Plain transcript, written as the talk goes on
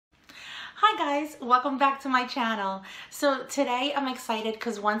Hi guys, welcome back to my channel. So today I'm excited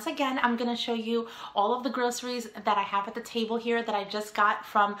because once again I'm going to show you all of the groceries that I have at the table here that I just got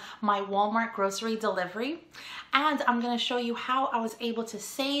from my Walmart grocery delivery. And I'm going to show you how I was able to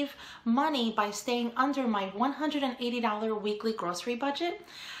save money by staying under my $180 weekly grocery budget.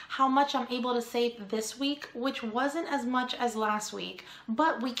 How much I'm able to save this week, which wasn't as much as last week,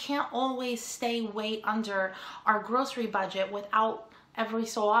 but we can't always stay way under our grocery budget without every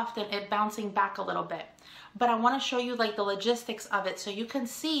so often it bouncing back a little bit. But I want to show you like the logistics of it so you can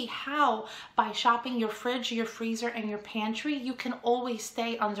see how by shopping your fridge, your freezer, and your pantry, you can always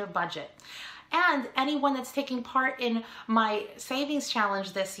stay under budget. And anyone that's taking part in my savings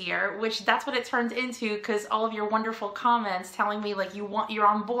challenge this year, which that's what it turned into because all of your wonderful comments telling me like you're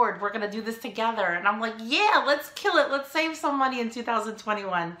on board, we're gonna do this together. And I'm like, yeah, let's kill it. Let's save some money in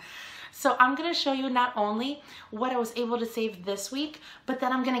 2021. So I'm gonna show you not only what I was able to save this week, but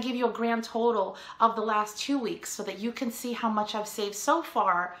then I'm gonna give you a grand total of the last 2 weeks so that you can see how much I've saved so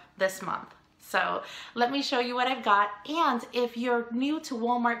far this month. So let me show you what I've got. And if you're new to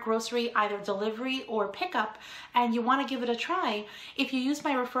Walmart grocery, either delivery or pickup, and you wanna give it a try, if you use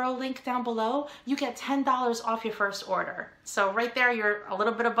my referral link down below, you get $10 off your first order. So right there, you're a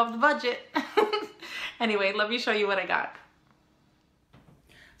little bit above the budget. Anyway, let me show you what I got.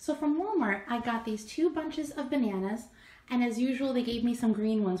 So from Walmart, I got these 2 bunches of bananas, and as usual, they gave me some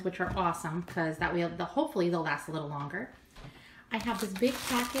green ones, which are awesome, because that way, hopefully they'll last a little longer. I have this big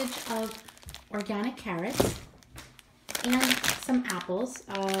package of organic carrots and some apples.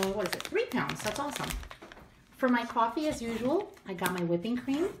 What is it? 3 pounds. That's awesome. For my coffee, as usual, I got my whipping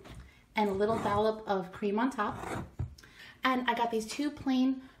cream and a little dollop of cream on top. And I got these 2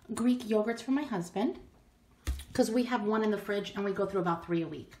 plain Greek yogurts for my husband, because we have one in the fridge and we go through about 3 a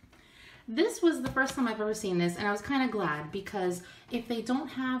week. This was the first time I've ever seen this, and I was kind of glad because if they don't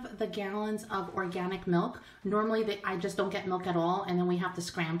have the gallons of organic milk, normally I just don't get milk at all, and then we have to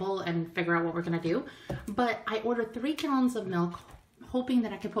scramble and figure out what we're gonna do. But I ordered 3 gallons of milk, hoping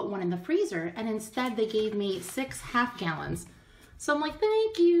that I could put one in the freezer, and instead they gave me 6 half gallons. So I'm like,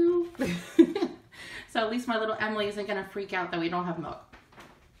 thank you. So at least my little Emily isn't gonna freak out that we don't have milk.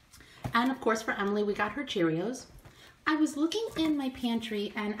 And of course for Emily, we got her Cheerios. I was looking in my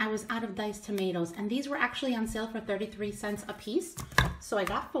pantry and I was out of diced tomatoes, and these were actually on sale for 33 cents a piece. So I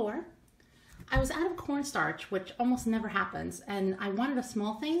got 4. I was out of cornstarch, which almost never happens, and I wanted a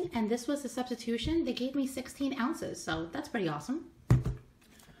small thing, and this was the substitution. They gave me 16 ounces, so that's pretty awesome.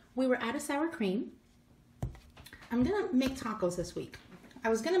 We were out of sour cream. I'm gonna make tacos this week. I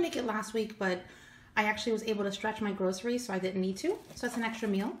was gonna make it last week, but I actually was able to stretch my groceries, so I didn't need to. So it's an extra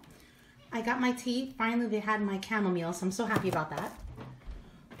meal. I got my tea. Finally, they had my chamomile, so I'm so happy about that.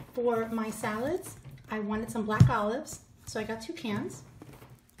 For my salads, I wanted some black olives, so I got 2 cans.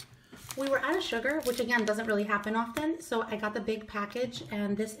 We were out of sugar, which again doesn't really happen often, so I got the big package,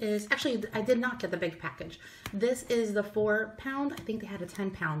 and this is, actually I did not get the big package. This is the 4 pound. I think they had a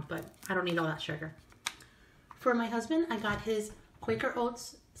 10 pound, but I don't need all that sugar. For my husband, I got his Quaker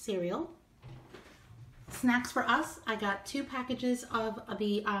Oats cereal. Snacks for us, I got 2 packages of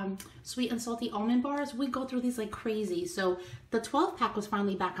the sweet and salty almond bars. We go through these like crazy. So the 12 pack was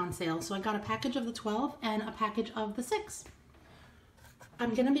finally back on sale. So I got a package of the 12 and a package of the 6.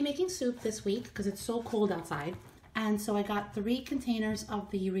 I'm gonna be making soup this week because it's so cold outside. And so I got 3 containers of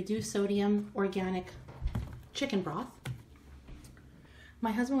the reduced sodium organic chicken broth.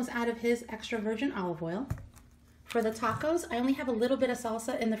 My husband was out of his extra virgin olive oil. For the tacos, I only have a little bit of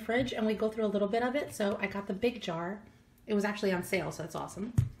salsa in the fridge and we go through a little bit of it, so I got the big jar. It was actually on sale, so that's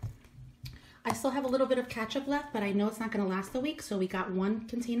awesome. I still have a little bit of ketchup left, but I know it's not gonna last a week, so we got 1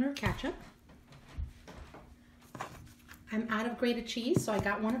 container of ketchup. I'm out of grated cheese, so I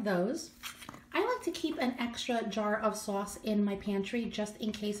got 1 of those. I like to keep an extra jar of sauce in my pantry just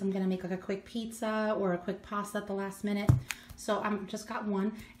in case I'm gonna make like a quick pizza or a quick pasta at the last minute. So I just got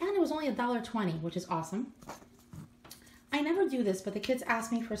 1, and it was only $1.20, which is awesome. I never do this, but the kids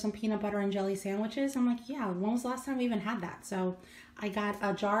asked me for some peanut butter and jelly sandwiches. I'm like, yeah, when was the last time we even had that? So I got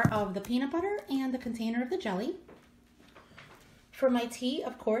a jar of the peanut butter and the container of the jelly. For my tea,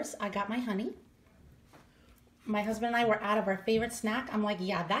 of course, I got my honey. My husband and I were out of our favorite snack. I'm like,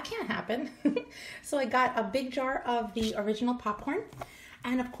 yeah, that can't happen. So I got a big jar of the original popcorn.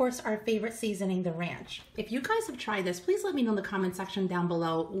 And of course, our favorite seasoning, the ranch. If you guys have tried this, please let me know in the comment section down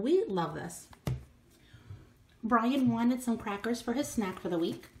below. We love this. Brian wanted some crackers for his snack for the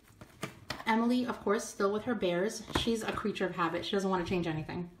week. Emily, of course, still with her bears. She's a creature of habit. She doesn't want to change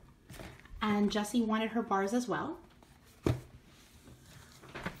anything. And Jessie wanted her bars as well.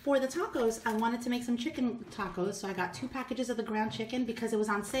 For the tacos, I wanted to make some chicken tacos, so I got 2 packages of the ground chicken because it was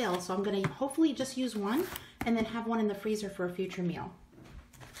on sale. So I'm gonna hopefully just use one and then have one in the freezer for a future meal.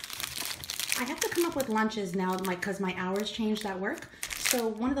 I have to come up with lunches now, because my hours changed at work. So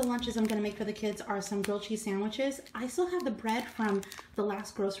one of the lunches I'm gonna make for the kids are some grilled cheese sandwiches. I still have the bread from the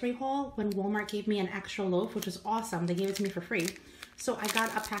last grocery haul when Walmart gave me an extra loaf, which was awesome. They gave it to me for free. So I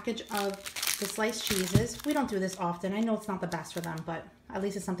got a package of the sliced cheeses. We don't do this often. I know it's not the best for them, but at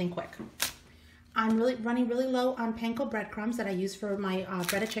least it's something quick. I'm running really low on panko breadcrumbs that I use for my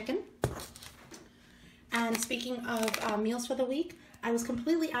breaded chicken. And speaking of meals for the week, I was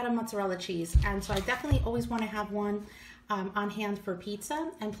completely out of mozzarella cheese, and so I definitely always want to have one on hand for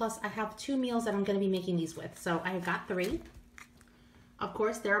pizza. And plus, I have 2 meals that I'm going to be making these with, so I got 3. Of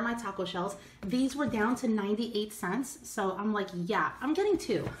course, there are my taco shells. These were down to 98 cents, so I'm like, yeah, I'm getting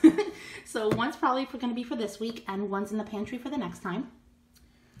 2. So one's probably going to be for this week, and one's in the pantry for the next time.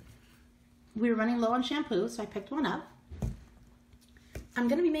 We were running low on shampoo, so I picked one up. I'm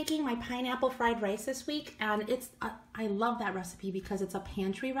going to be making my pineapple fried rice this week, and I love that recipe because it's a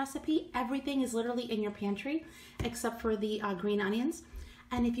pantry recipe. Everything is literally in your pantry except for the green onions.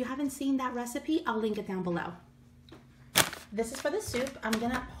 And if you haven't seen that recipe, I'll link it down below. This is for the soup. I'm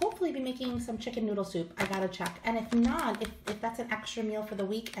going to hopefully be making some chicken noodle soup. I got to check. And if not, if that's an extra meal for the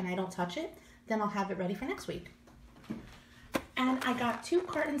week and I don't touch it, then I'll have it ready for next week. And I got 2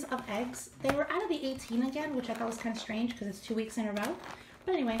 cartons of eggs. They were out of the 18 again, which I thought was kind of strange because it's 2 weeks in a row.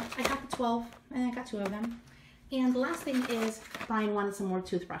 But anyway, I got the 12 and I got 2 of them. And the last thing is Brian wanted some more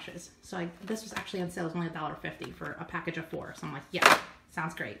toothbrushes. So this was actually on sale. It was only $1.50 for a package of 4. So I'm like, yeah,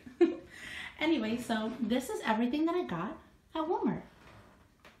 sounds great. Anyway, so this is everything that I got at Walmart.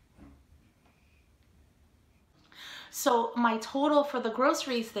 So my total for the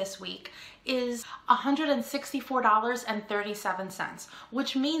groceries this week is $164.37,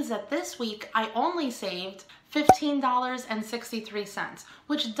 which means that this week I only saved $15.63,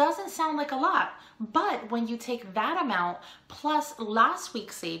 which doesn't sound like a lot, but when you take that amount plus last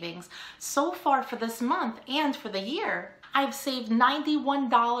week's savings, so far for this month and for the year, I've saved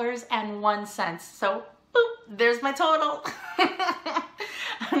 $91.01. So boop, there's my total.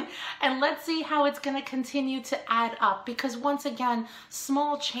 And let's see how it's going to continue to add up, because once again,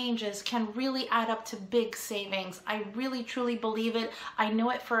 small changes can really add up to big savings. I really truly believe it. I know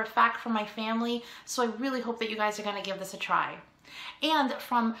it for a fact from my family, so I really hope that you guys are going to give this a try. And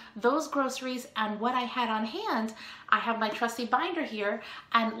from those groceries and what I had on hand, I have my trusty binder here,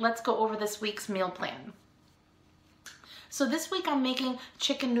 and let's go over this week's meal plan. So this week I'm making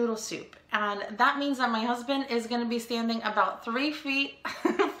chicken noodle soup, and that means that my husband is going to be standing about 3 feet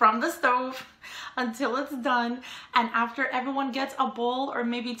from the stove until it's done, and after everyone gets a bowl or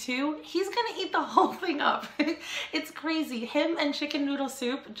maybe 2, he's going to eat the whole thing up. It's crazy. Him and chicken noodle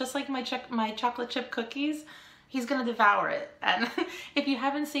soup, just like my chocolate chip cookies, he's going to devour it. And if you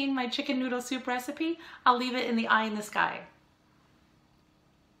haven't seen my chicken noodle soup recipe, I'll leave it in the eye in the sky.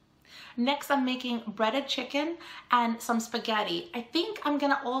 Next, I'm making breaded chicken and some spaghetti. I think I'm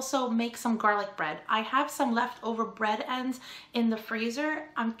gonna also make some garlic bread. I have some leftover bread ends in the freezer.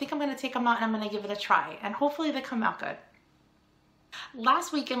 I think I'm gonna take them out and I'm gonna give it a try, and hopefully they come out good.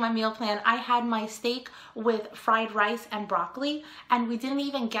 Last week in my meal plan, I had my steak with fried rice and broccoli, and we didn't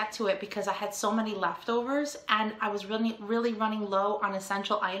even get to it because I had so many leftovers and I was really running low on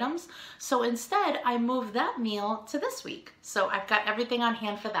essential items. So instead, I moved that meal to this week. So I've got everything on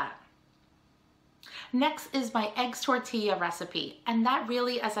hand for that. Next is my eggs tortilla recipe, and that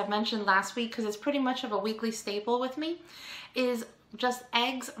really, as I mentioned last week, because it's pretty much of a weekly staple with me, is just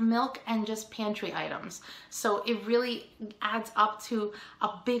eggs, milk, and just pantry items. So it really adds up to a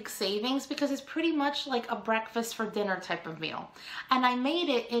big savings because it's pretty much like a breakfast for dinner type of meal. And I made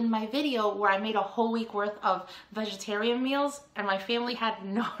it in my video where I made a whole week worth of vegetarian meals, and my family had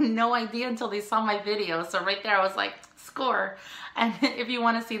no idea until they saw my video. So right there I was like, score. And if you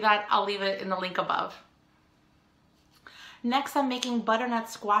want to see that, I'll leave it in the link above. Next, I'm making butternut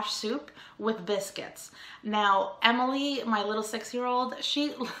squash soup with biscuits. Now, Emily, my little 6-year-old,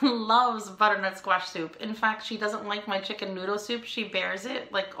 she loves butternut squash soup. In fact, she doesn't like my chicken noodle soup. She bears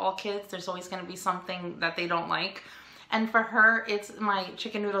it. Like all kids, there's always going to be something that they don't like. And for her, it's my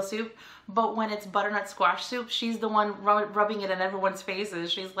chicken noodle soup. But when it's butternut squash soup, she's the one rubbing it in everyone's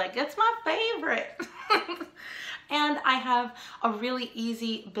faces. She's like, it's my favorite. And I have a really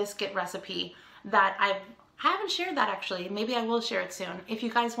easy biscuit recipe that I haven't shared that actually. Maybe I will share it soon. If you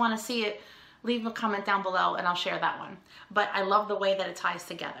guys want to see it, leave a comment down below and I'll share that one. But I love the way that it ties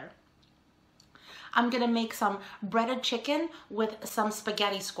together. I'm gonna make some breaded chicken with some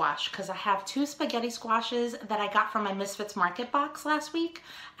spaghetti squash because I have 2 spaghetti squashes that I got from my Misfits Market box last week,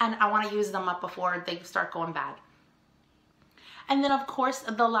 and I wanna use them up before they start going bad. And then of course,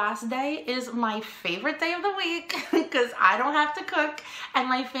 the last day is my favorite day of the week because I don't have to cook and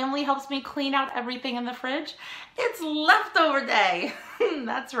my family helps me clean out everything in the fridge. It's leftover day.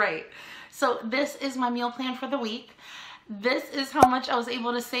 That's right. So this is my meal plan for the week. This is how much I was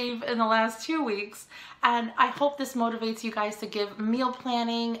able to save in the last 2 weeks. And I hope this motivates you guys to give meal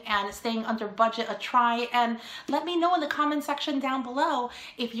planning and staying under budget a try. And let me know in the comment section down below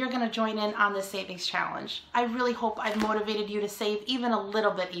if you're gonna join in on this savings challenge. I really hope I've motivated you to save even a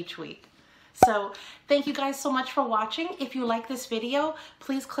little bit each week. So thank you guys so much for watching. If you like this video,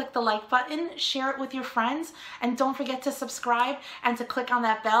 please click the like button, share it with your friends, and don't forget to subscribe and to click on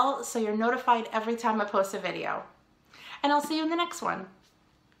that bell so you're notified every time I post a video. And I'll see you in the next one.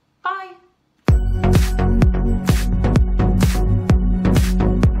 Bye.